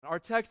Our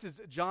text is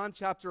John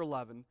chapter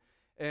 11,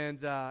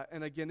 and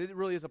again, it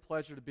really is a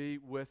pleasure to be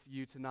with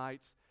you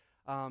tonight.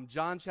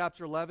 John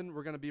chapter 11,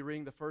 we're going to be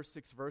reading the first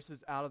 6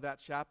 verses out of that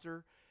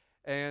chapter,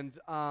 and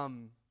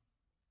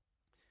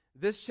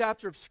this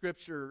chapter of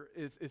Scripture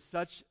is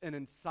such an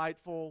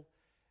insightful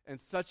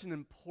and such an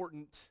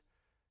important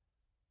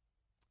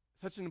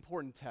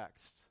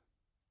text.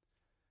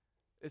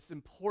 It's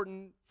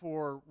important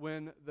for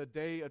when the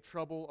day of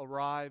trouble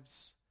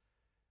arrives.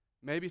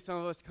 Maybe some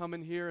of us come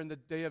in here in the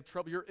day of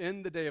trouble. You're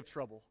in the day of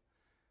trouble.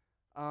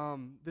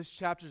 This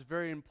chapter is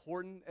very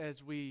important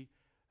as we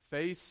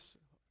face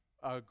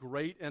a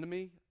great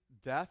enemy,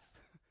 death.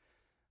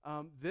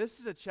 This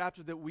is a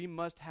chapter that we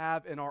must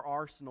have in our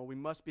arsenal. We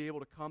must be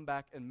able to come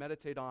back and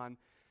meditate on,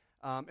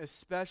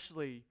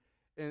 especially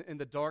in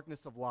the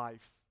darkness of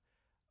life.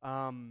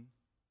 And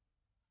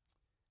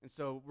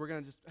so we're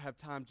going to just have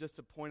time just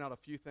to point out a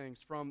few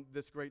things from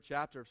this great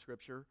chapter of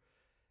Scripture,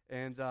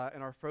 and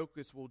our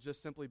focus will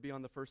just simply be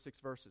on the first 6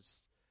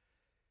 verses.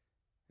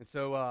 And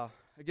so,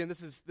 again,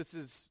 this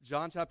is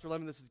John chapter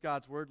 11. This is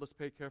God's Word. Let's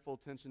pay careful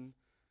attention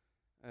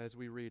as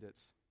we read it.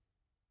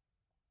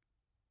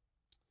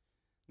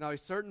 Now, a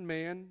certain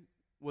man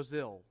was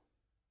ill,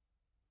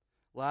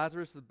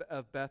 Lazarus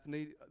of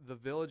Bethany, the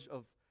village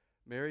of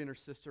Mary and her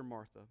sister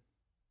Martha.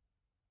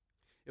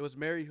 It was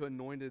Mary who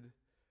anointed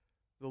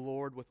the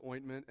Lord with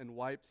ointment and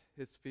wiped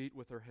his feet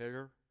with her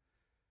hair,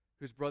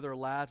 whose brother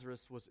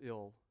Lazarus was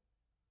ill.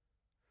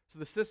 So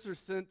the sisters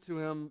sent to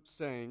him,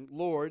 saying,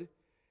 Lord,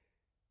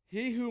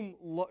 he whom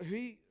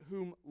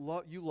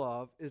you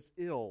love is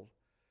ill.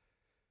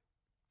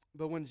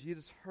 But when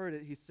Jesus heard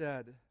it, he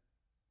said,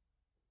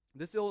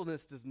 this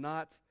illness does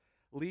not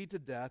lead to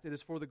death. It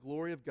is for the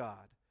glory of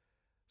God,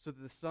 so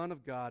that the Son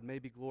of God may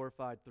be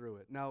glorified through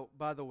it. Now,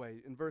 by the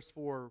way, in verse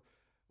 4,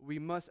 we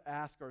must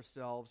ask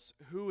ourselves,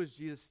 who is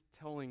Jesus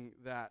telling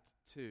that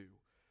to?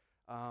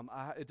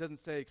 It doesn't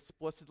say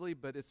explicitly,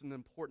 but it's an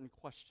important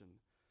question.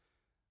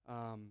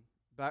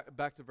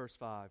 Back to verse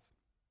 5.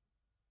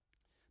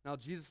 Now,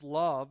 Jesus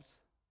loved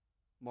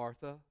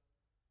Martha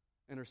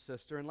and her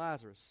sister and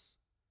Lazarus.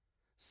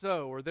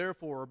 So, or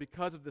therefore,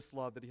 because of this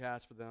love that he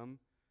has for them,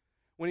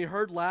 when he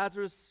heard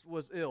Lazarus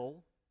was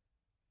ill,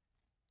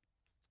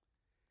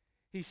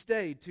 he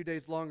stayed 2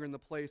 days longer in the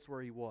place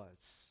where he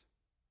was.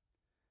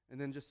 And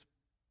then just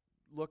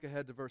look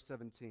ahead to verse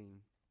 17.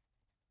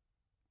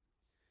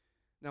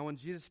 Now when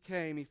Jesus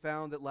came, he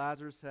found that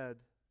Lazarus had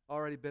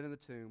already been in the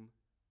tomb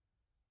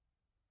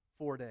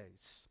 4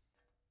 days.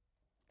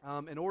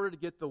 In order to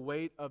get the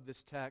weight of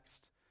this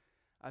text,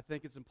 I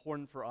think it's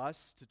important for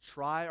us to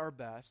try our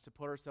best to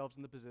put ourselves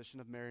in the position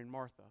of Mary and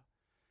Martha.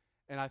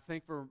 And I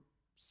think for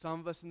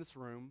some of us in this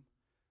room,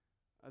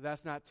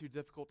 that's not too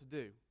difficult to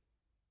do.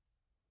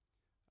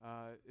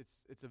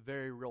 It's a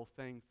very real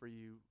thing for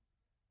you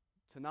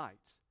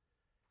tonight.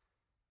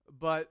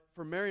 But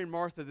for Mary and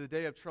Martha, the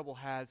day of trouble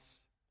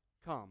has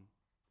come.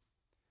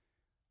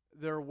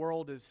 Their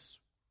world is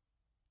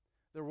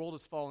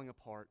falling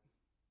apart.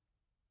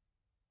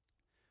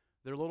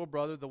 Their little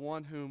brother, the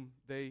one whom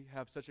they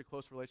have such a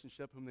close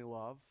relationship, whom they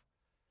love,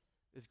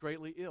 is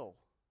greatly ill.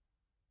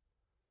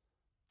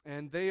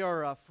 And they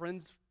are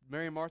friends.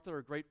 Mary and Martha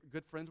are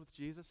good friends with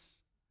Jesus.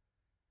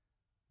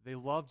 They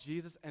love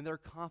Jesus, and they're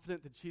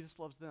confident that Jesus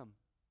loves them.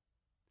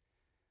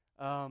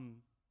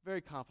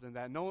 Very confident in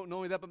that. Not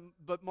only that,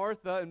 but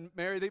Martha and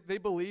Mary, they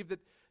believe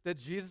that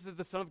Jesus is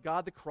the Son of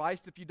God, the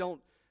Christ. If you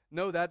don't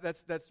know that,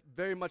 that's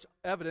very much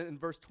evident in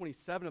verse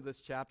 27 of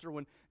this chapter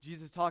when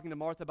Jesus is talking to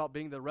Martha about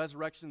being the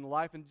resurrection and the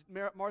life. And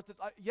Martha,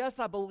 yes,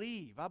 I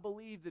believe. I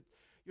believe that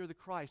you're the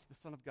Christ, the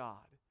Son of God.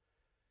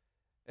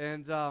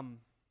 And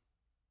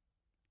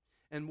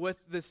with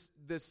this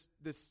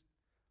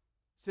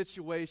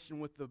situation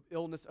with the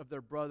illness of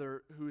their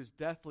brother who is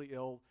deathly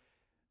ill,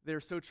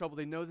 they're so troubled.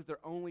 They know that their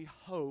only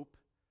hope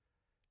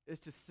is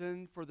to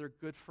send for their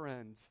good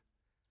friend,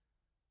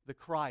 the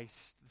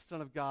Christ, the Son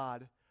of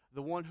God,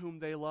 the one whom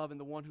they love and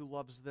the one who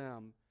loves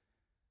them.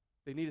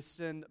 They need to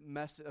send a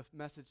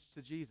message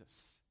to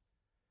Jesus.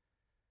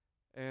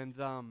 And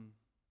so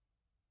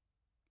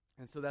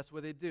that's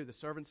what they do. The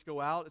servants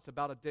go out. It's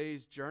about a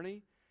day's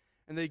journey.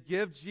 And they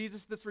give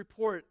Jesus this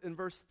report in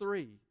verse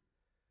 3.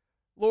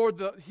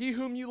 Lord, he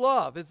whom you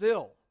love is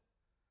ill.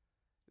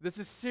 This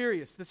is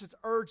serious. This is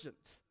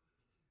urgent.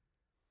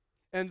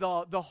 And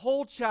the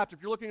whole chapter,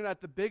 if you're looking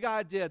at the big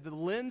idea, the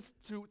lens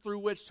through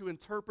which to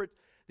interpret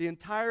the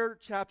entire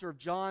chapter of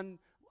John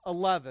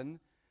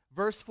 11,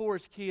 verse 4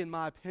 is key in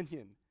my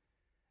opinion.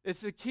 It's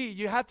the key.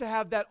 You have to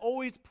have that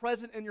always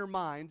present in your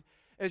mind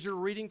as you're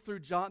reading through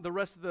the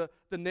rest of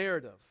the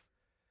narrative.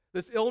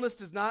 This illness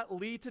does not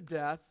lead to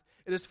death.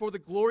 It is for the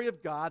glory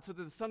of God, so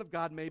that the Son of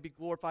God may be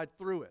glorified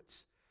through it.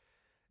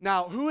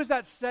 Now, who is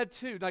that said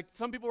to? Like,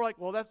 some people are like,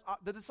 well, that's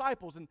the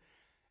disciples. And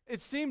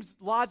it seems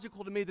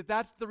logical to me that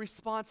that's the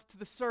response to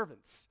the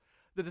servants.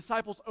 The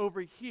disciples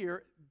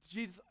overhear.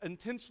 Jesus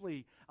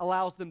intentionally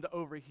allows them to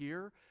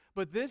overhear.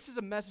 But this is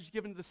a message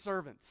given to the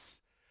servants.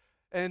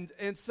 And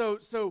so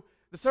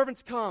The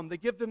servants come. They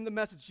give them the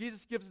message.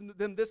 Jesus gives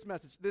them this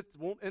message. This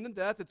won't end in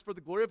death. It's for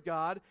the glory of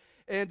God.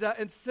 And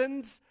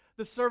sends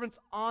the servants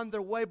on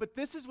their way. But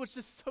this is what's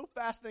just so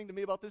fascinating to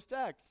me about this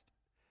text.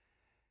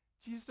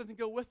 Jesus doesn't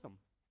go with them.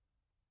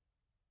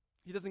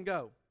 He doesn't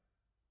go.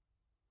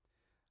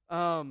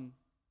 And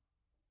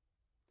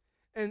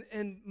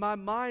my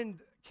mind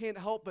can't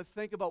help but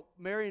think about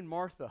Mary and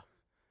Martha.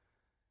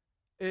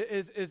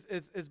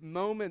 As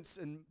moments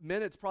and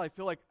minutes probably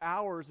feel like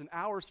hours, and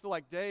hours feel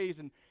like days,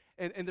 and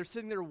they're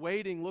sitting there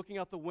waiting, looking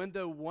out the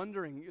window,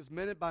 wondering as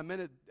minute by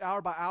minute,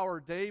 hour by hour,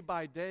 day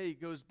by day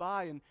goes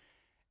by,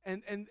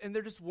 and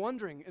they're just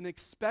wondering and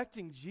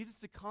expecting Jesus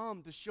to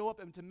come, to show up,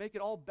 and to make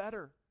it all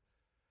better.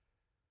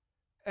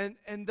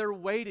 And they're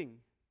waiting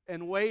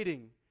and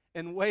waiting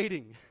and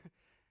waiting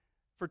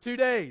for 2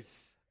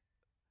 days.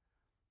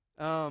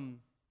 And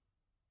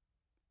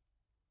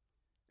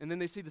then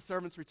they see the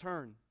servants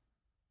return.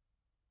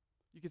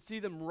 You can see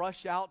them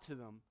rush out to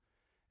them,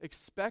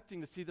 expecting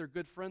to see their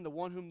good friend, the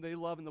one whom they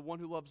love and the one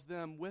who loves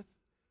them, with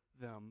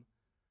them,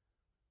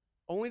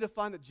 only to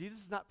find that Jesus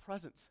is not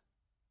present.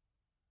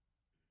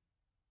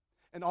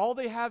 And all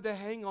they have to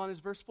hang on is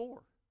verse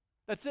 4.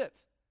 That's it.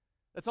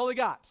 That's all they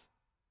got.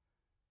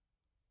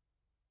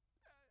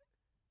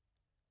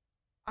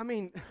 I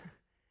mean,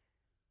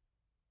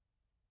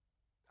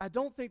 I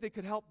don't think they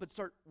could help but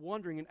start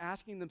wondering and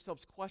asking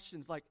themselves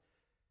questions like,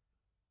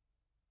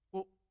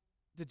 well,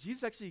 did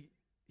Jesus actually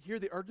hear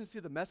the urgency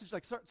of the message?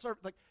 Like,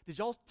 did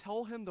y'all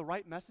tell him the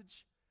right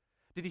message?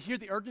 Did he hear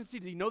the urgency?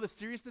 Did he know the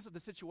seriousness of the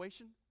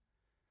situation?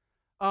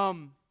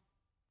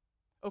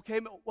 Okay,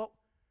 well,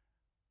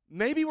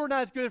 maybe we're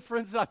not as good of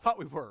friends as I thought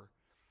we were.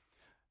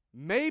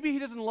 Maybe he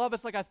doesn't love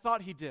us like I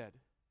thought he did.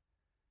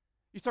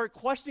 You start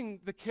questioning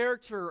the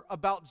character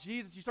about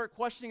Jesus. You start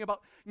questioning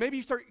about, maybe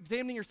you start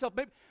examining yourself.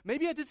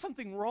 Maybe I did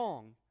something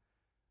wrong.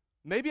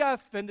 Maybe I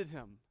offended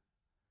him.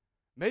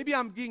 Maybe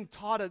I'm being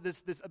taught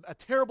a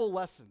terrible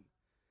lesson.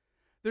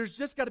 There's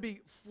just got to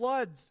be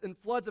floods and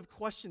floods of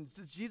questions.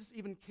 Does Jesus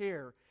even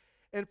care?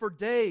 And for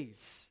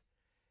days,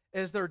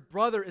 as their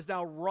brother is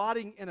now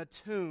rotting in a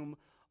tomb,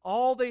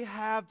 all they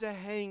have to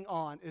hang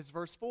on is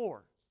verse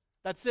 4.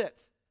 That's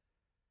it.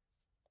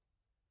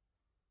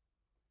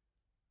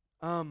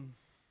 And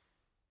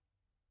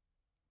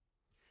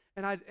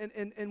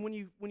when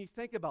you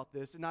think about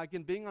this, and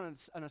again, being on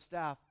a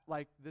staff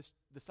like this,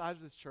 the size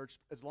of this church,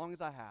 as long as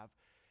I have,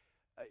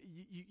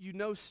 you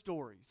know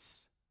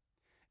stories.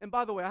 And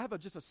by the way, I have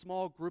just a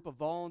small group of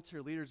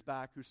volunteer leaders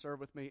back who serve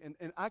with me,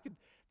 and I could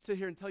sit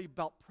here and tell you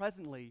about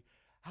presently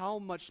how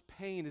much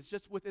pain is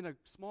just within a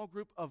small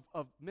group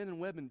of men and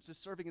women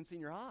just serving in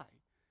senior high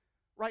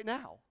right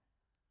now.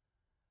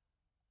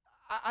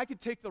 I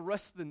could take the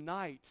rest of the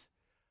night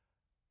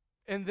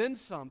and then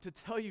some to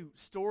tell you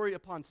story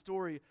upon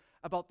story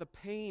about the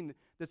pain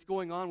that's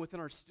going on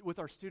with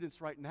our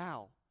students right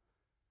now.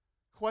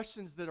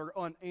 Questions that are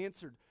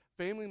unanswered,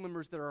 family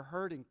members that are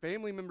hurting,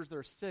 family members that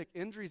are sick,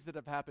 injuries that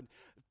have happened,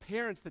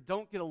 parents that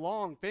don't get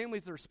along,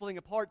 families that are splitting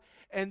apart,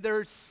 and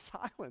there's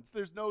silence.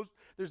 There's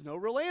no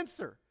real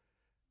answer.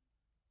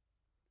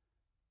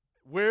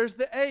 Where's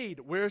the aid?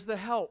 Where's the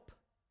help?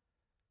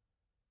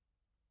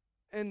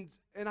 And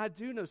I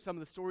do know some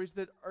of the stories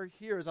that are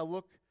here as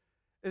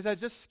I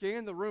just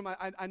scan the room.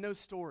 I know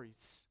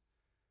stories.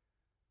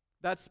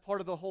 That's part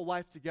of the whole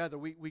life together.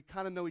 We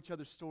kind of know each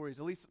other's stories,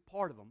 at least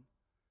part of them.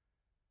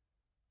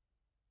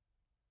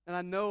 And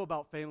I know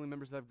about family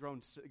members that have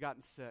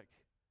gotten sick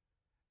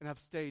and have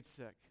stayed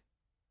sick.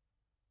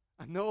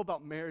 I know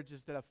about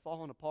marriages that have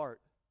fallen apart.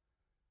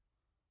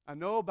 I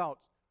know about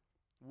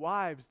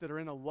wives that are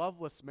in a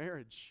loveless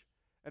marriage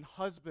and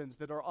husbands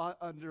that are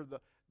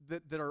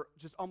that are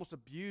just almost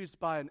abused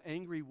by an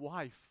angry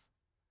wife.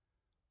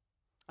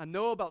 I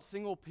know about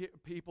single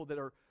people that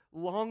are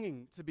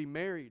longing to be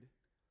married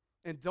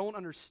and don't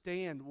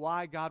understand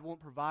why God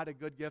won't provide a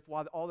good gift,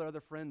 why all their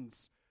other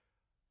friends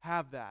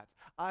have that.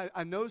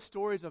 I know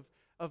stories of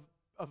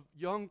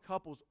young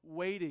couples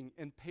waiting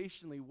and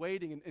patiently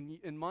waiting,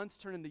 and months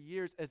turn into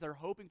years as they're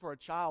hoping for a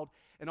child,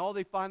 and all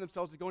they find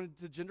themselves is going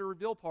to gender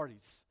reveal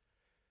parties.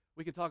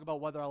 We can talk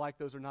about whether I like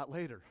those or not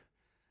later.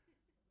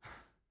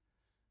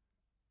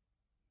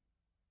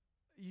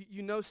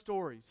 You know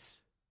stories.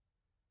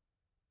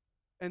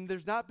 And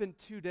there's not been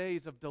 2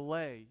 days of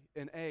delay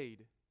in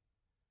aid.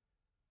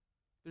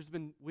 There's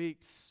been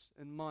weeks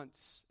and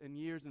months and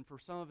years, and for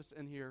some of us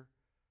in here,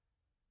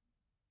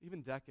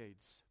 even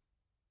decades.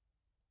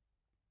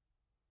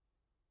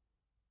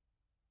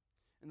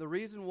 And the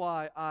reason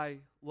why I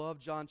love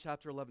John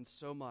chapter 11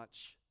 so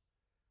much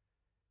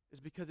is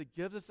because it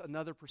gives us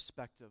another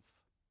perspective,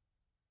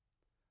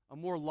 a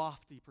more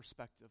lofty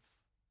perspective,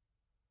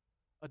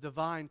 a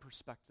divine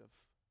perspective.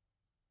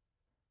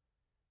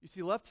 You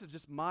see, left to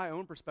just my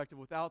own perspective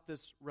without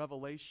this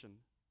revelation,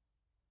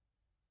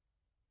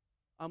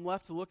 I'm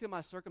left to look at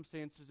my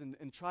circumstances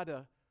and try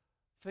to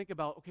think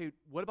about, okay,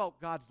 what about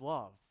God's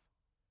love?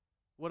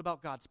 What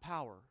about God's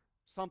power?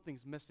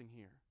 Something's missing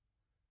here.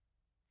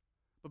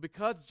 But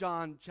because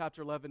John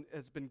chapter 11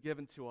 has been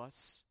given to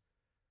us,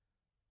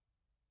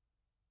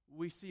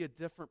 we see a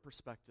different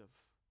perspective,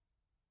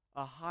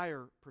 a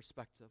higher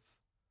perspective,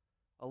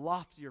 a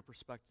loftier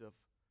perspective,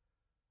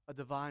 a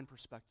divine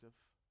perspective.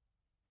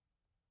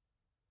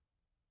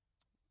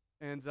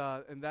 And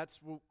that's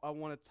what I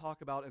want to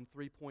talk about in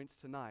 3 points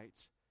tonight.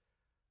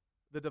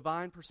 The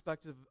divine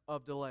perspective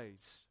of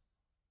delays.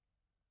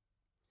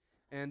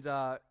 And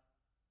I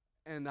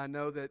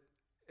know that,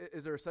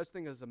 is there such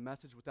thing as a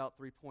message without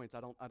 3 points?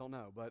 I don't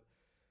know. But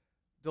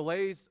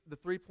delays, the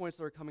 3 points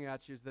that are coming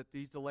at you is that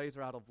these delays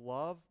are out of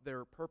love,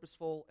 they're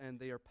purposeful, and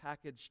they are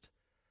packaged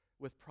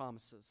with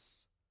promises.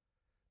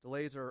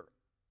 Delays are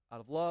out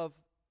of love,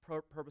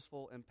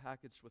 purposeful, and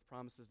packaged with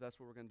promises. That's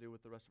what we're going to do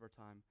with the rest of our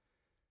time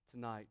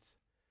tonight.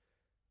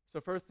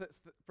 So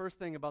first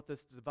thing about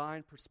this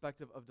divine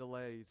perspective of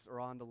delays or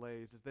on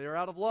delays is they are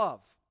out of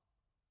love.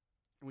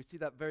 And we see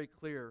that very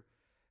clear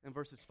in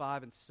verses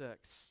 5 and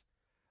 6.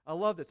 I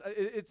love this.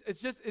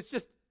 It's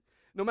just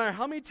no matter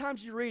how many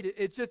times you read it,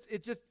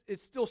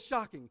 it's still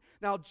shocking.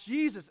 Now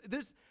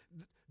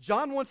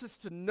John wants us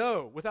to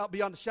know without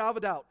beyond a shadow of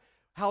a doubt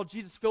how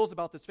Jesus feels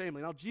about this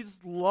family. Now Jesus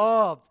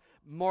loved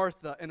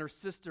Martha and her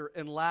sister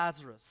and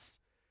Lazarus.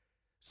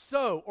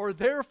 So, or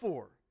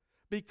therefore,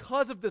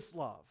 because of this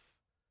love,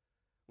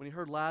 when he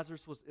heard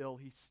Lazarus was ill,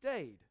 he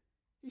stayed.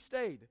 He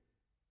stayed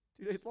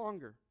 2 days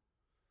longer.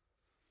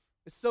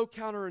 It's so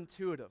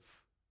counterintuitive.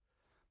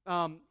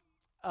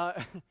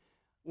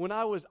 When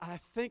I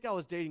think I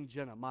was dating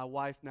Jenna, my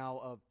wife now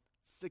of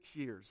 6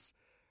 years.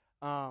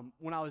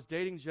 When I was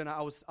dating Jenna,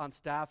 I was on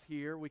staff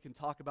here. We can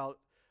talk about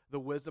the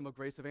wisdom of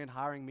Grace of Ann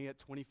hiring me at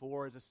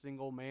 24 as a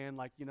single man.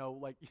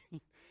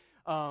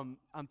 I'm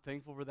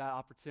thankful for that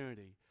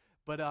opportunity.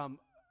 But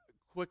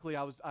quickly,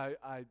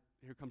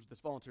 here comes this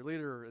volunteer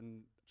leader,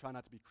 and try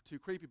not to be too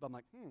creepy, but I'm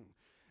like,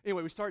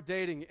 Anyway, we start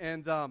dating,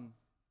 and I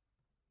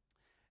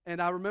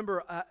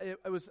remember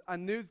I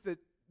knew that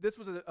this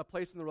was a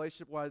place in the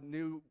relationship where I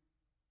knew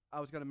I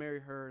was going to marry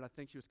her, and I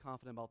think she was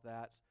confident about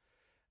that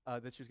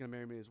she was going to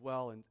marry me as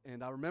well.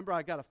 And I remember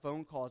I got a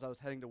phone call as I was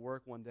heading to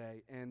work one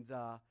day, and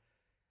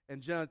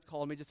Jenna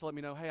called me just to let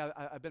me know, hey,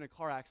 I've been in a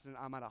car accident.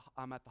 I'm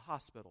at the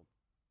hospital.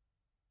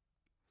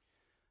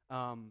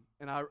 So,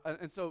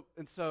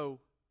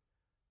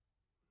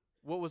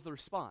 what was the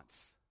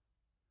response?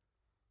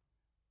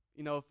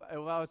 If I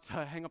was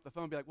to hang up the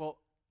phone and be like, well,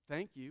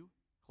 thank you,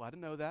 glad to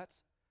know that.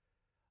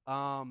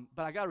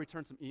 But I got to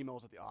return some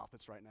emails at the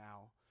office right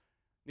now.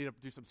 Need to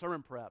do some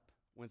sermon prep.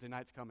 Wednesday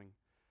night's coming.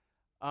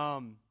 I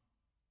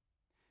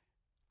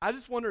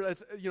just wondered,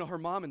 as her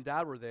mom and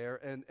dad were there,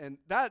 and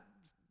that,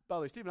 by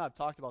the way, Steve and I have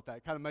talked about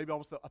that, kind of maybe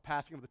almost a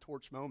passing of the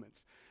torch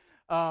moments.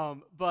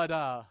 But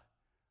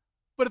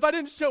if I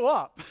didn't show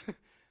up,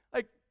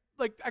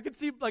 like I could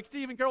see like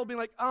Steve and Carol being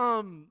like,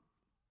 I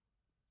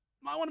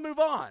want to move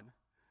on.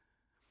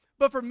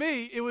 But for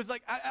me, it was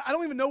like, I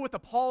don't even know what the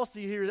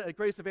policy here at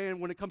Grace of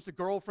Ann when it comes to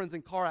girlfriends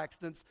and car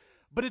accidents,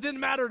 but it didn't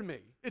matter to me.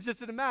 It just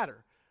didn't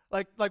matter.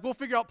 Like we'll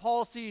figure out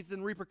policies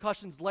and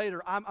repercussions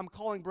later. I'm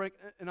calling break,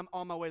 and I'm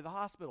on my way to the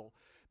hospital.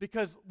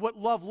 Because what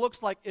love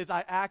looks like is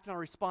I act and I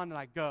respond and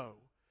I go.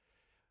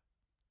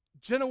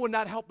 Jenna would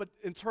not help but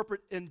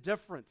interpret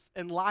indifference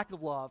and lack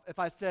of love if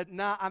I said,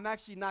 nah, I'm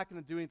actually not going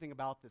to do anything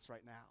about this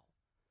right now.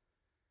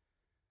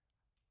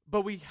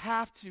 But we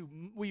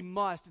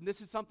must, and this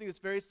is something that's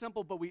very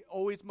simple, but we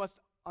always must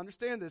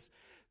understand this.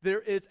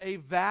 There is a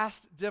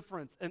vast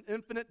difference, an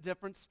infinite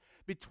difference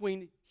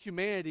between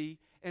humanity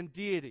and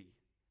deity.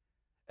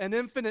 An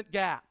infinite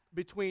gap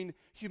between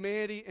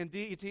humanity and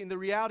deity. And the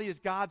reality is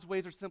God's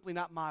ways are simply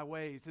not my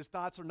ways. His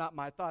thoughts are not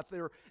my thoughts. They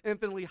are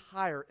infinitely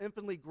higher,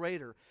 infinitely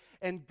greater.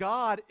 And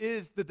God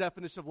is the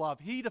definition of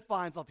love. He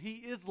defines love. He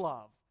is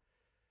love.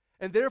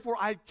 And therefore,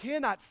 I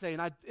cannot say,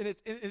 and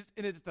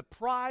it's the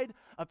pride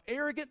of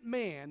arrogant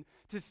man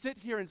to sit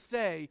here and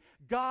say,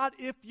 God,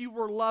 if you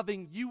were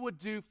loving, you would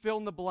do fill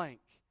in the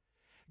blank.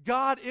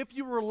 God, if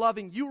you were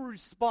loving, you would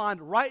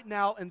respond right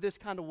now in this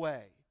kind of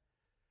way.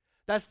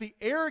 That's the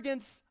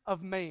arrogance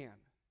of man.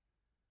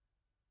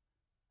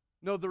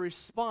 No, the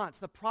response,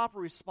 the proper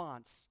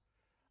response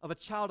of a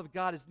child of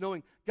God is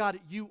knowing,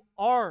 God, you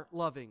are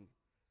loving.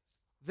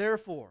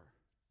 Therefore,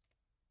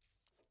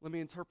 let me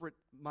interpret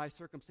my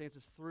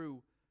circumstances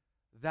through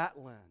that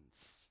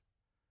lens.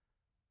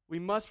 We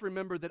must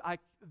remember that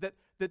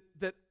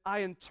I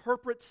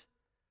interpret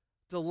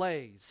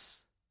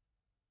delays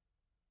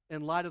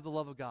in light of the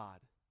love of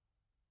God,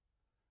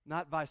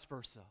 not vice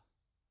versa.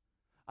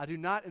 I do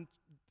not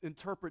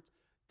interpret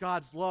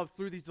God's love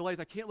through these delays.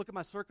 I can't look at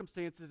my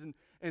circumstances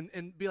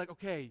and be like,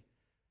 okay,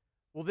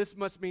 well, this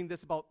must mean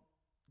this about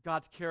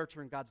God's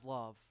character and God's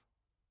love.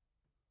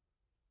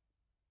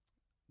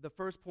 The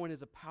first point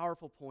is a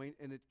powerful point,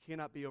 and it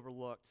cannot be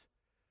overlooked.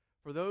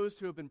 For those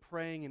who have been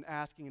praying and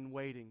asking and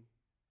waiting,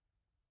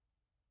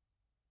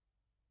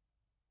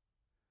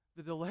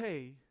 the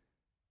delay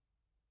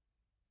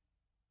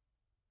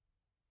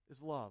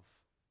is love.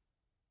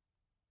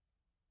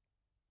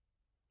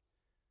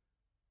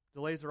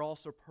 Delays are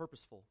also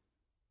purposeful.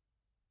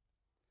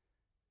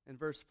 In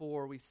verse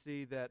 4, we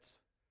see that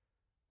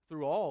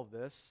through all of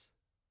this,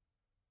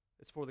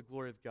 it's for the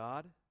glory of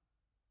God.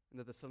 and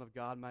that the Son of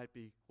God might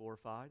be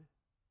glorified.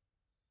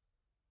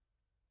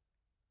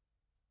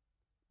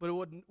 But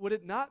would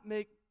it not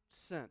make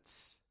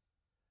sense,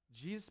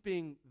 Jesus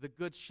being the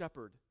good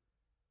shepherd,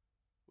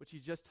 which he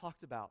just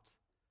talked about,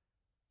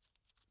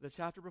 the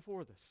chapter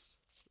before this?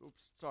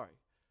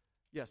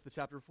 The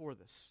chapter before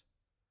this.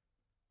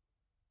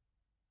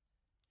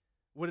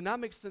 Would it not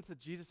make sense that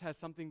Jesus has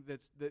something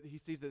that he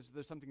sees that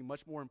there's something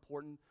much more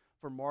important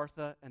for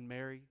Martha and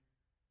Mary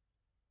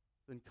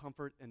than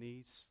comfort and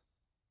ease?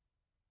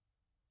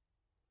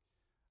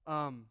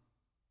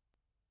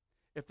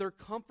 If their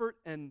comfort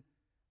and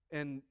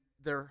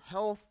their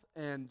health,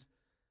 and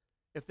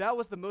if that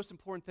was the most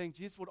important thing,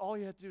 Jesus would all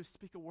he had to do is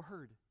speak a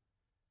word.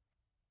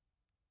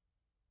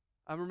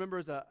 I remember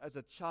as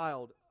a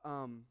child,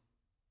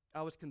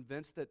 I was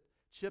convinced that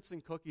chips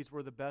and cookies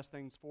were the best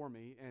things for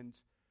me, and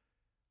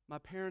my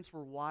parents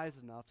were wise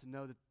enough to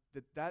know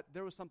that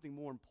there was something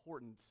more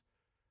important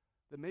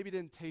that maybe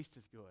didn't taste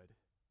as good.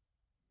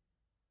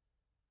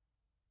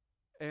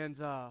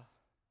 And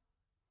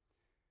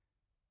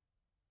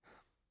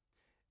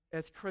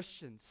as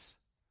Christians,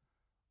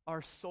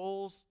 our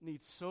souls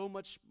need so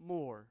much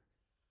more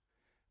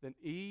than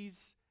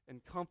ease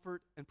and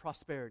comfort and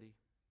prosperity.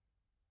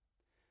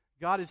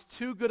 God is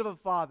too good of a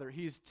Father.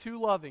 He is too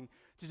loving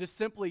to just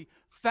simply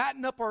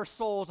fatten up our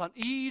souls on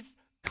ease,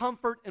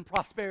 comfort, and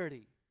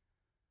prosperity.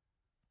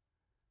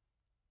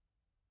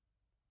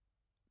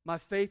 My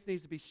faith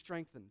needs to be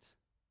strengthened.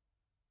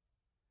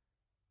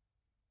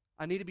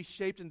 I need to be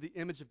shaped into the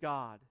image of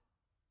God.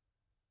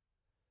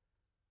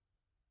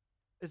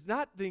 Is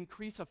not the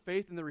increase of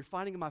faith and the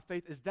refining of my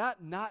faith, is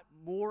that not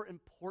more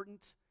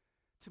important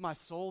to my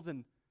soul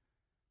than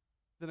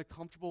a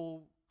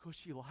comfortable,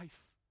 cushy life?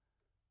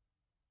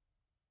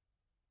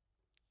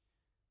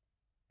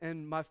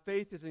 And my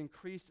faith is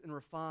increased and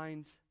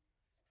refined,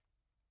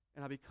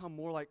 and I become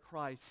more like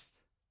Christ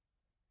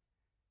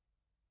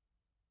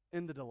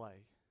in the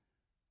delay.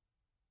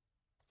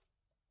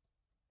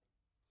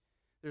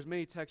 There's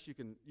many texts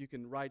you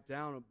can write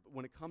down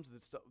when it comes to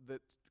this stuff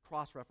that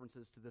cross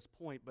references to this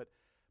point, but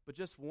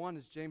just one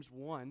is James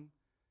 1,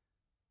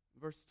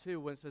 verse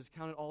 2, when it says,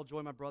 "Count it all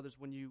joy, my brothers,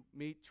 when you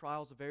meet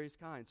trials of various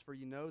kinds, for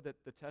you know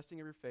that the testing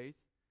of your faith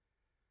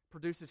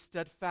produces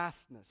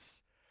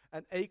steadfastness."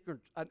 An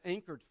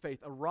anchored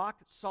faith, a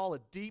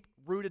rock-solid,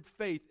 deep-rooted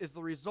faith is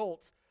the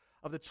result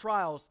of the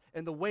trials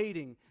and the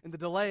waiting and the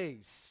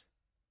delays.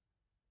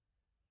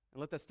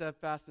 And let that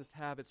steadfastness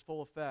have its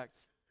full effect,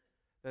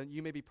 that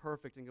you may be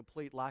perfect and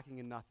complete, lacking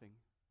in nothing.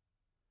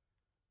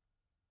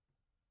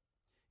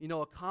 You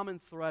know, a common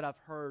thread I've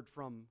heard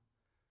from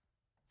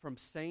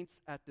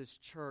saints at this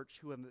church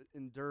who have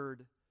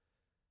endured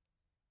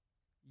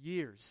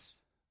years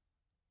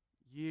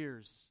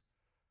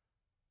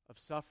of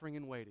suffering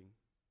and waiting,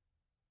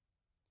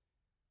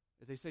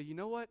 is they say, you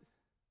know what?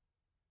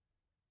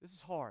 This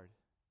is hard.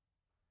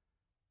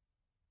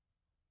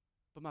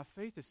 But my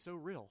faith is so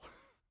real.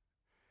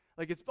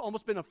 Like it's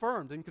almost been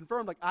affirmed and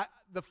confirmed. Like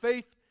the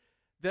faith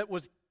that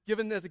was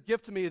given as a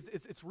gift to me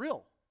it's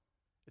real.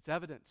 It's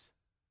evident.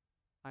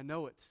 I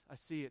know it. I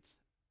see it.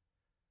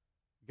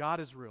 God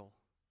is real.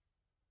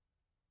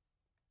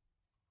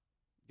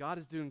 God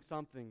is doing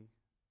something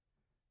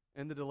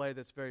in the delay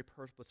that's very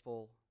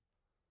purposeful.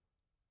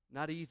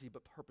 Not easy,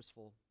 but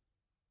purposeful.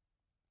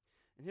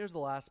 And here's the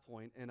last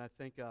point, and I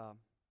think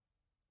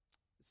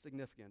it's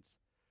significant,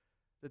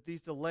 that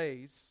these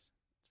delays,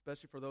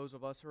 especially for those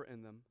of us who are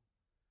in them,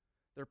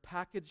 they're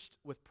packaged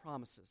with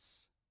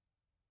promises.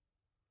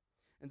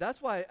 And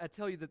that's why I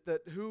tell you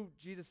that who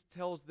Jesus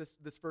tells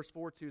this verse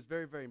 4 to is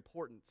very, very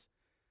important.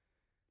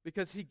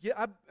 Because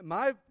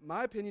my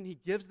opinion, he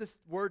gives this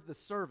word to the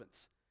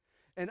servants.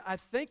 And I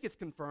think it's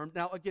confirmed.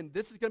 Now, again,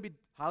 this is going to be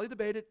highly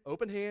debated,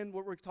 open hand,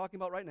 what we're talking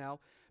about right now.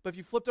 But if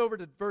you flipped over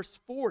to verse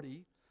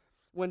 40,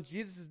 when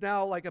Jesus is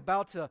now like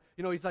about to,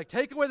 he's like,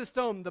 take away the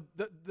stone,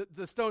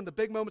 the stone, the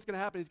big moment's going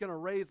to happen. He's going to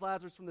raise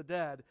Lazarus from the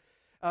dead.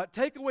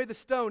 Take away the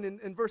stone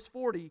in verse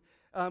 40,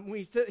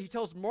 when he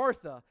tells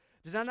Martha,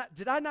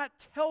 did I not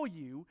tell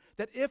you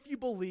that if you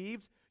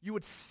believed, you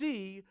would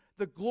see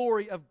the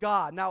glory of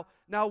God?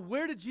 Now,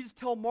 where did Jesus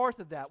tell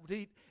Martha that?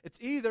 It's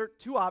either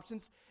two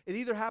options. It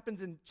either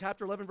happens in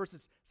chapter 11,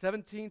 verses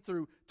 17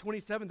 through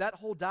 27. That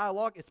whole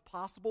dialogue, it's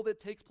possible that it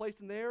takes place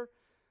in there.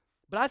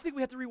 But I think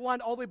we have to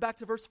rewind all the way back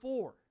to verse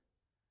 4.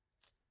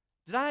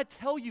 Did I not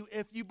tell you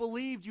if you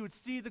believed, you would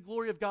see the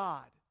glory of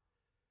God?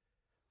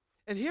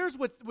 And here's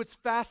what's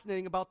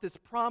fascinating about this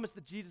promise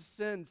that Jesus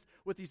sends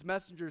with these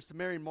messengers to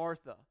Mary and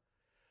Martha.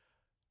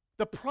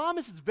 The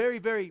promise is very,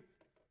 very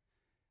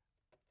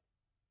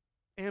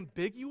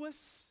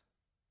ambiguous,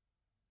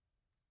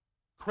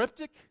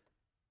 cryptic,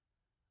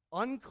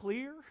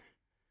 unclear,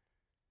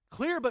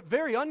 clear but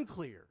very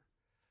unclear.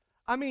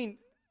 I mean,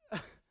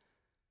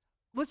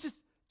 let's just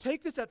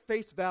take this at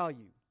face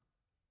value.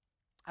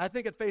 I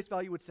think at face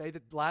value would say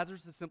that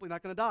Lazarus is simply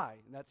not going to die,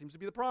 and that seems to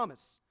be the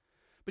promise.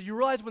 But you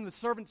realize when the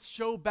servants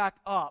show back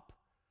up,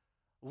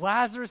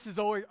 Lazarus is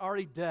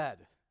already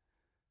dead.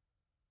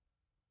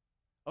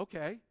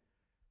 Okay.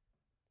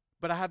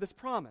 But I have this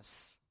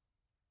promise.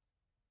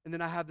 and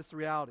then I have this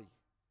reality.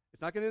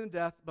 It's not going to end in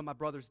death, but my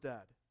brother's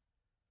dead.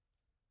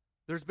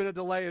 There's been a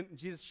delay in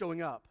Jesus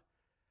showing up.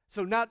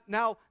 So not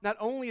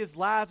only is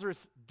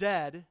Lazarus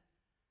dead,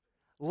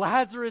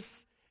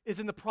 Lazarus is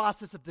in the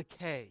process of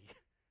decay.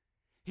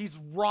 He's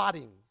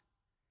rotting.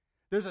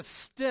 There's a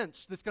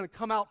stench that's going to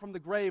come out from the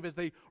grave as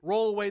they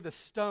roll away the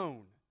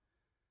stone.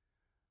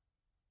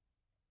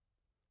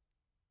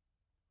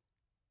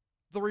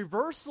 The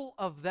reversal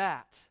of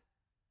that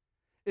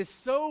is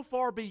so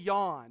far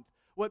beyond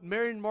what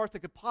Mary and Martha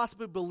could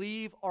possibly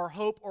believe or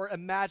hope or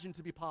imagine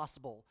to be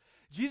possible.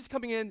 Jesus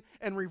coming in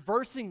and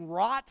reversing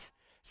rot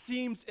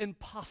seems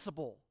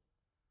impossible.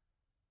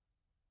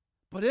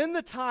 But in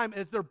the time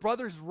as their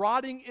brother's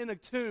rotting in a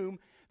tomb,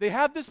 they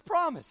have this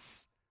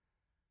promise.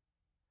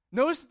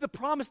 Notice that the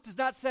promise does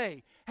not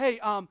say, hey,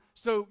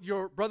 so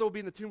your brother will be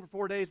in the tomb for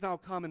 4 days, and I'll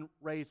come and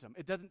raise him.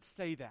 It doesn't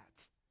say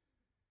that.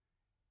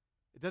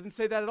 It doesn't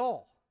say that at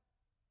all.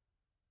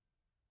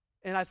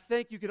 And I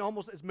think you can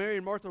almost, as Mary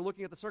and Martha are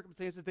looking at the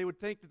circumstances, they would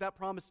think that that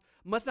promise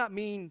must not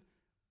mean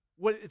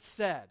what it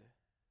said.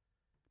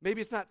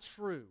 Maybe it's not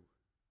true.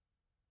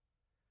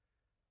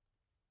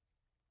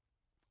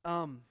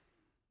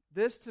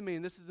 This to me,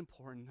 and this is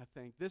important, I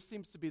think, this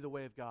seems to be the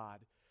way of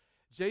God.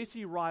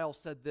 J.C. Ryle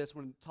said this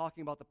when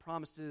talking about the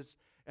promises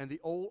and the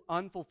old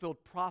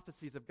unfulfilled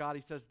prophecies of God.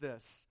 He says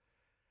this,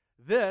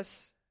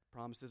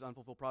 promises,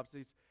 unfulfilled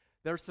prophecies,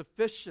 they're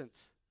sufficient.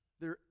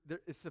 There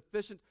is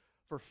sufficient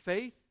for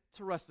faith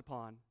to rest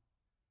upon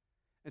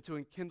and to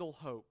enkindle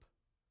hope,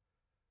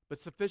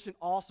 but sufficient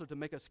also to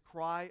make us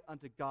cry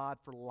unto God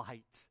for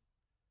light.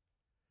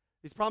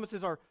 These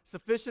promises are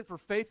sufficient for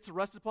faith to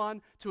rest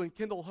upon, to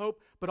enkindle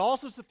hope, but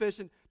also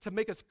sufficient to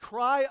make us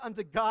cry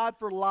unto God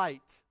for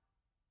light.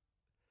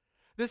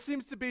 This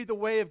seems to be the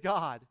way of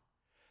God,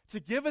 to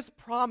give us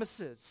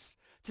promises,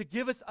 to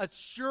give us a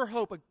sure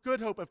hope, a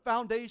good hope, a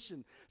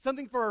foundation,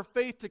 something for our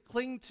faith to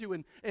cling to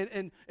and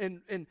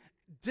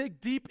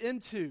dig deep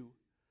into.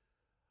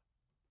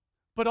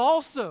 But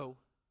also,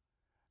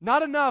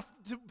 not enough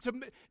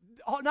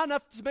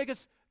to make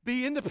us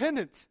be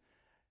independent.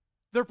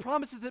 They're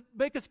promises that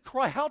make us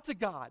cry out to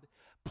God,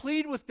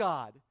 plead with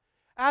God,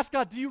 ask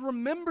God, do you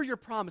remember your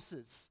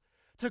promises?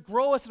 To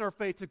grow us in our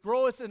faith, to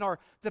grow us in our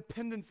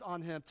dependence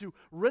on Him, to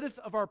rid us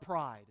of our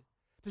pride,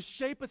 to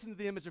shape us into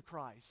the image of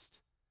Christ.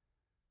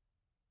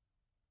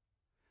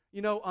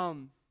 You know,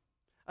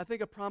 I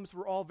think a promise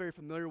we're all very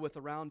familiar with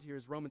around here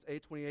is Romans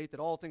 8:28, that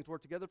all things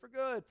work together for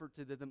good for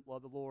to them that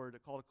love the Lord,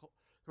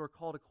 who are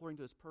called according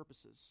to His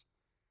purposes.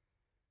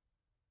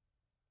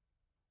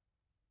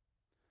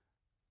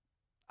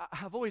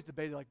 I've always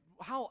debated, like,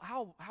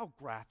 how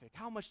graphic,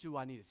 how much do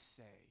I need to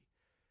say?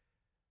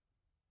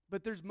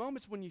 But there's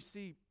moments when you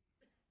see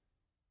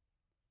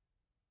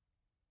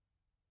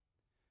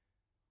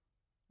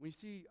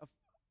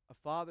a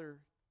father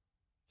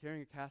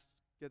carrying a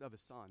casket of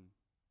his son.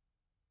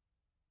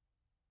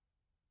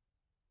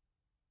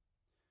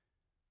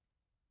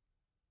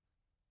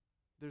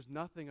 There's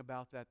nothing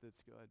about that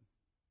that's good.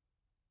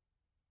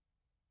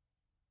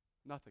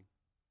 Nothing.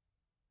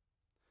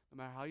 No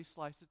matter how you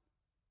slice it,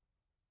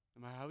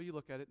 no matter how you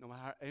look at it, no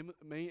matter how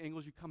many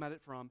angles you come at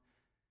it from,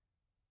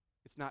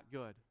 it's not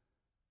good.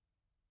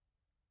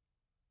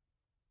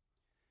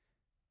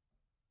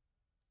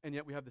 And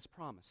yet we have this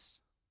promise.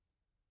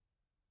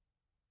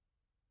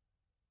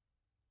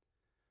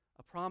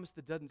 A promise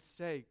that doesn't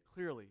say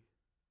clearly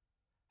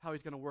how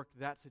He's going to work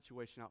that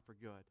situation out for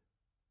good.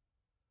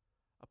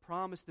 A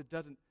promise that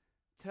doesn't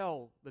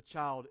tell the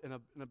child in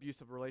an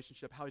abusive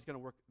relationship how He's going to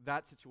work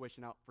that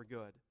situation out for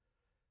good.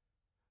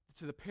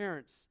 To the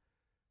parents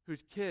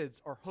whose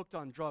kids are hooked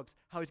on drugs,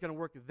 how He's going to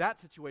work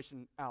that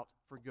situation out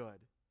for good.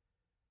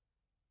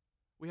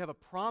 We have a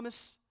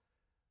promise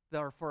that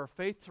are for our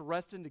faith to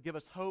rest in, to give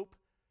us hope,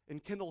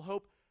 enkindle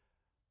hope,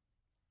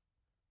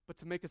 but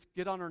to make us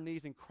get on our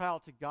knees and cry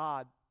out to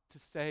God to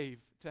save,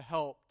 to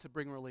help, to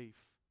bring relief.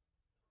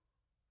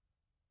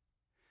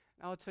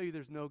 And I'll tell you,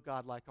 there's no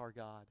God like our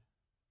God.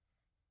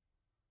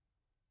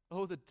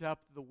 Oh, the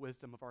depth of the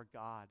wisdom of our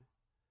God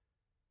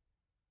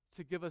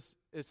to give us,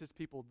 as His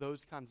people,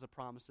 those kinds of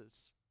promises.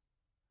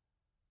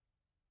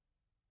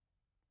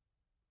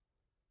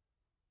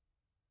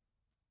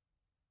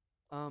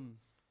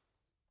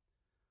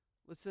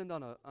 Let's end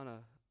on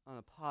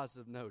a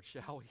positive note,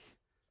 shall we?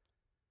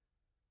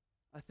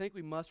 I think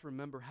we must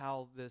remember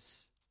how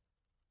this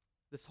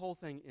whole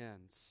thing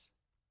ends.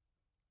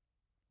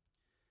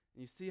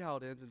 And you see how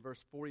it ends in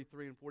verse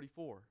 43 and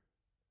 44.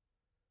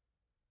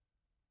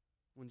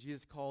 When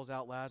Jesus calls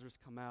out, Lazarus,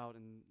 come out,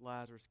 and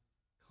Lazarus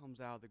comes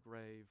out of the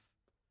grave.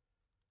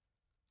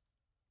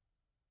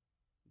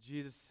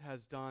 Jesus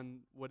has done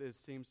what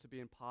seems to be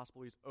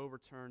impossible. He's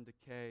overturned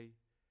decay,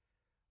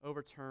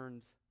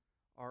 overturned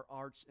our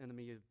arch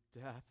enemy of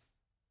death.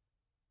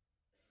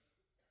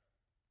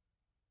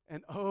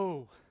 And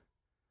oh,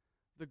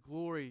 the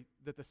glory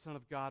that the Son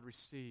of God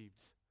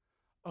received.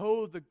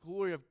 Oh, the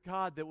glory of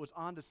God that was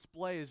on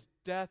display as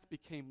death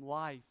became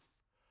life.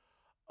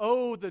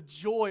 Oh, the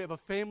joy of a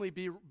family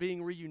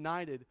being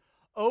reunited.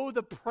 Oh,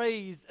 the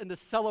praise and the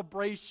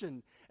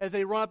celebration as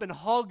they run up and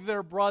hug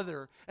their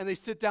brother and they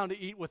sit down to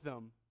eat with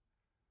them.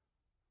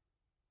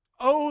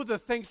 Oh, the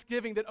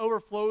thanksgiving that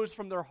overflows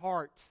from their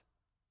heart.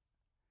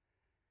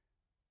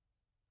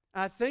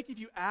 And I think if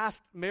you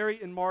asked Mary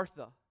and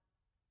Martha,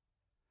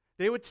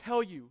 they would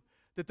tell you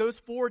that those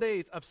 4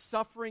 days of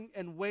suffering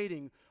and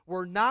waiting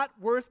were not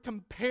worth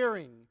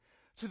comparing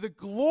to the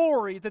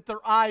glory that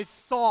their eyes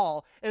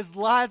saw as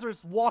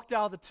Lazarus walked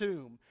out of the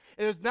tomb.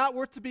 It is not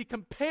worth to be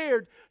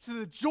compared to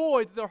the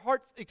joy that their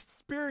hearts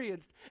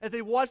experienced as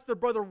they watched their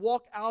brother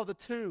walk out of the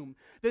tomb.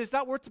 That it's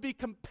not worth to be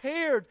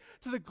compared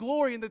to the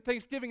glory and the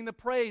thanksgiving and the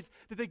praise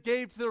that they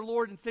gave to their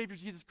Lord and Savior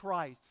Jesus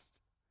Christ.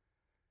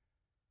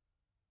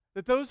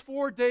 That those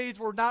 4 days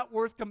were not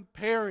worth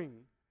comparing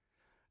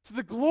to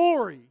the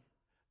glory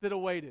that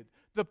awaited.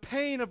 The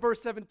pain of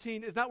verse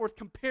 17 is not worth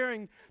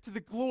comparing to the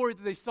glory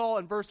that they saw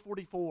in verse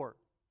 44.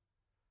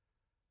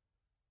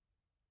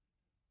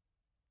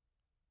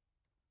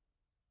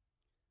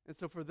 And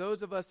so for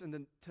those of us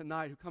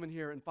tonight who come in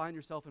here and find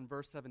yourself in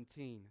verse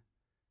 17,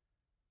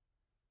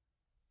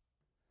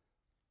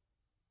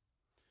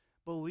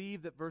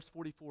 believe that verse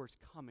 44 is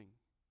coming.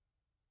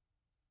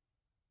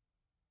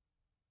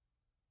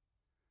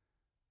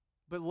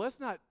 But let's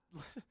not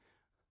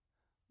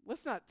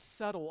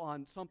settle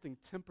on something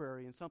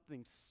temporary and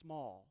something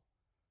small,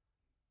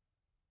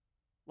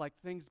 like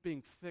things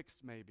being fixed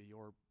maybe,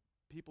 or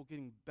people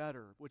getting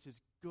better, which is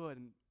good,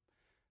 and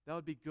that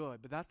would be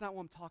good. But that's not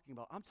what I'm talking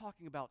about. I'm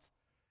talking about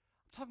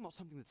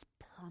something that's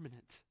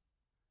permanent,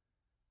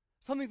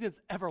 something that's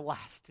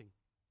everlasting,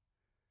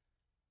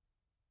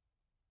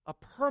 a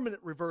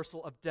permanent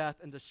reversal of death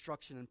and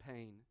destruction and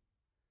pain.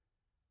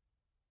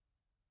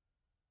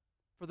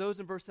 For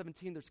those in verse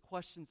 17, there's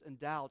questions and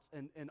doubts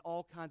and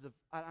all kinds of,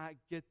 I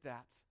get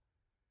that.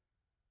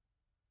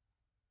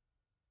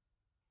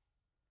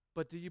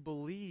 But do you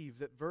believe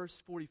that verse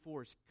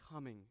 44 is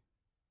coming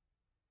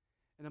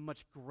in a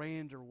much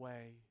grander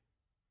way?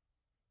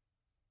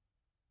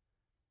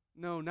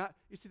 No, not,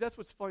 you see, that's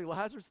what's funny.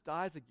 Lazarus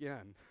dies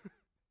again.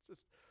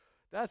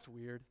 That's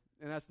weird,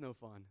 and that's no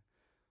fun.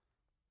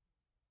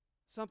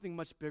 Something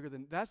much bigger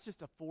than, that's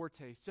just a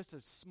foretaste, just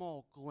a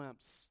small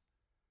glimpse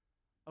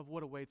of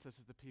what awaits us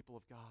as the people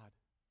of God.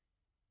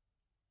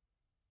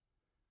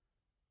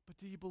 But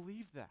do you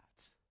believe that?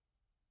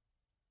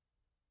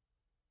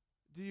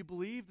 Do you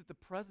believe that the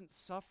present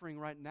suffering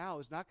right now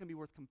is not going to be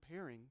worth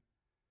comparing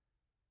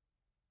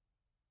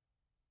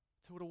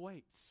to what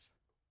awaits?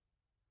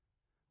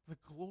 The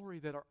glory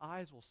that our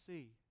eyes will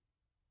see.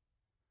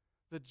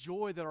 The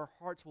joy that our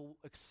hearts will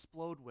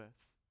explode with.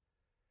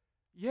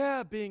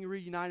 Yeah, being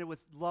reunited with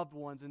loved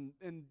ones,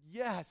 and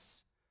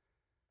yes,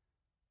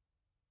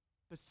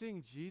 but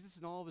seeing Jesus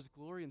in all of his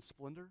glory and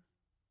splendor,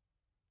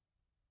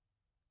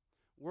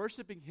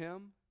 worshiping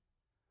him,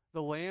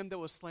 the Lamb that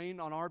was slain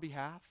on our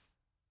behalf,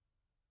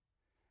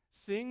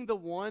 seeing the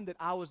one that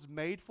I was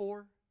made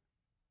for,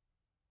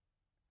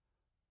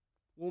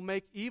 will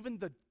make even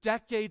the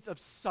decades of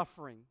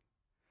suffering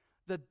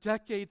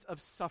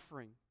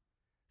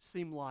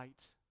seem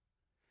light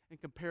in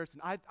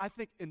comparison. I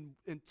think in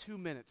 2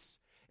 minutes,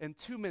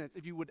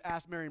 if you would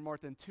ask Mary and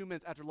Martha in 2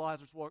 minutes after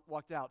Lazarus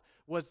walked out,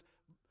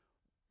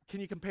 can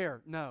you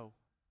compare? No.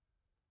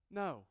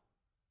 And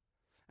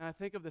I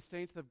think of the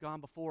saints that have gone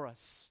before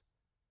us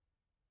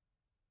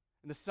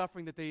and the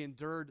suffering that they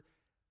endured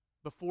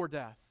before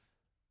death.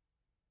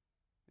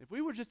 If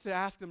we were just to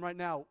ask them right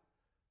now,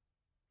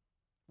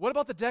 what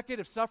about the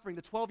decade of suffering,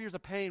 the 12 years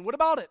of pain? What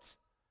about it? It's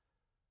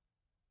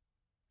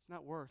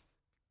not worth,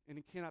 and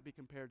it cannot be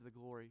compared to the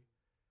glory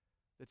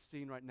that's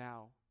seen right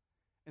now.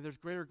 And there's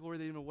greater glory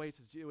that even awaits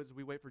as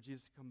we wait for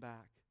Jesus to come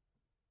back.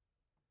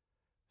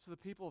 So the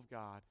people of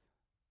God,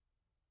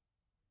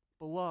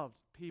 beloved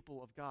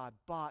people of God,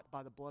 bought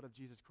by the blood of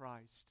Jesus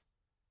Christ,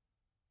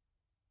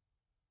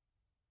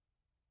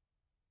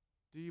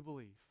 do you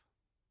believe?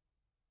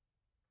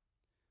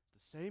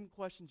 The same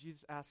question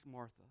Jesus asked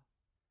Martha.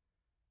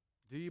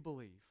 Do you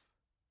believe?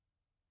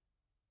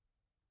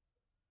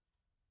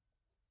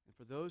 And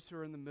for those who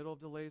are in the middle of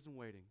delays and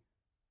waiting,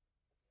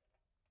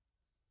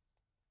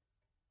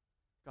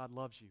 God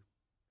loves you,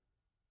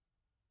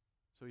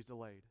 so he's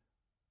delayed.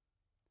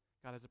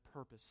 God has a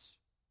purpose,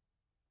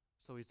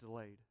 so he's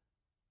delayed.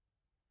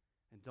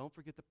 And don't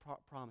forget the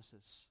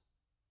promises.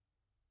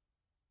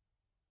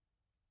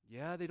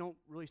 Yeah, they don't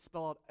really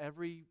spell out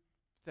everything,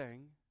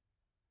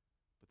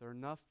 but they're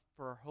enough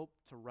for our hope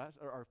to rest,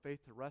 or our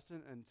faith to rest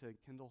in and to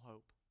kindle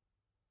hope.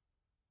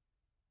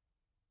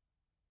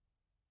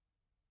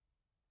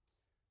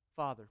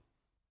 Father,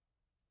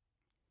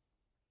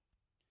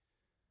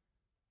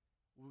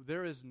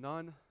 there is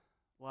none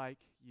like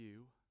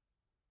you,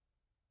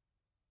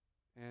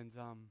 and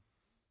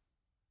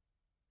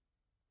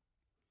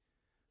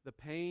the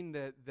pain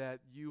that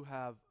you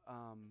have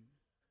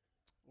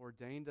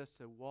ordained us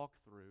to walk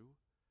through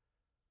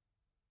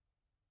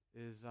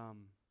is,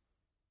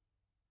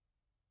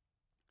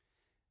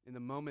 in the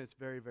moment, it's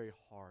very, very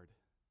hard.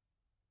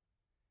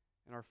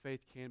 and our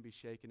faith can be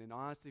shaken. And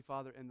honestly,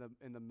 Father, in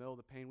the middle of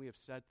the pain, we have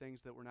said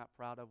things that we're not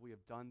proud of. We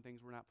have done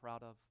things we're not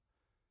proud of.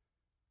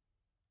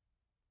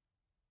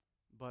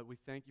 But we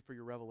thank you for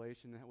your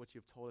revelation and what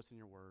you have told us in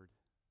your word.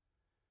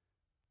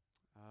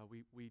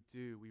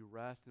 We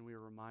rest and we are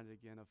reminded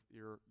again of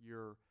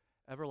your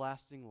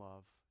everlasting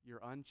love, your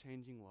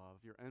unchanging love,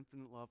 your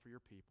infinite love for your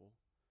people,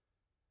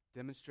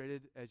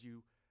 demonstrated as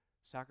you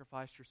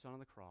sacrificed your Son on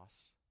the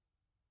cross.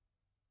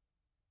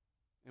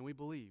 And we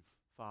believe,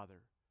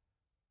 Father,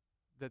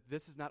 that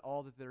this is not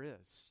all that there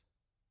is.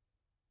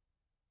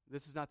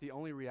 This is not the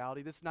only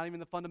reality. This is not even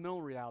the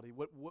fundamental reality.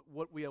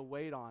 What we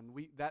await on,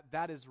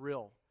 that is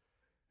real.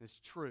 It's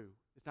true.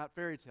 It's not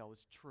fairy tale.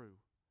 It's true.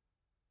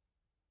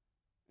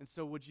 And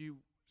so would you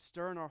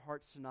stir in our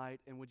hearts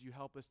tonight, and would you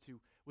help us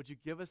would you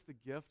give us the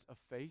gift of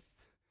faith?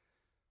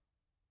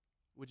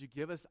 Would you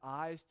give us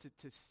eyes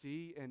to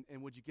see,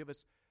 and would you give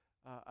us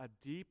a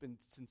deep and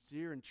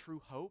sincere and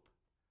true hope?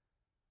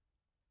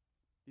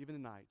 Even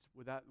tonight,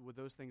 would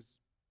those things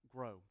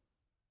grow?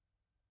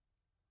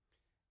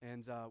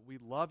 And we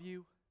love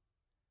you,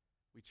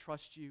 we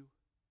trust you,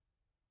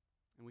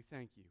 and we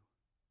thank you.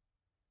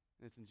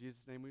 And it's in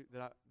Jesus' name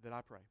that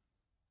I pray.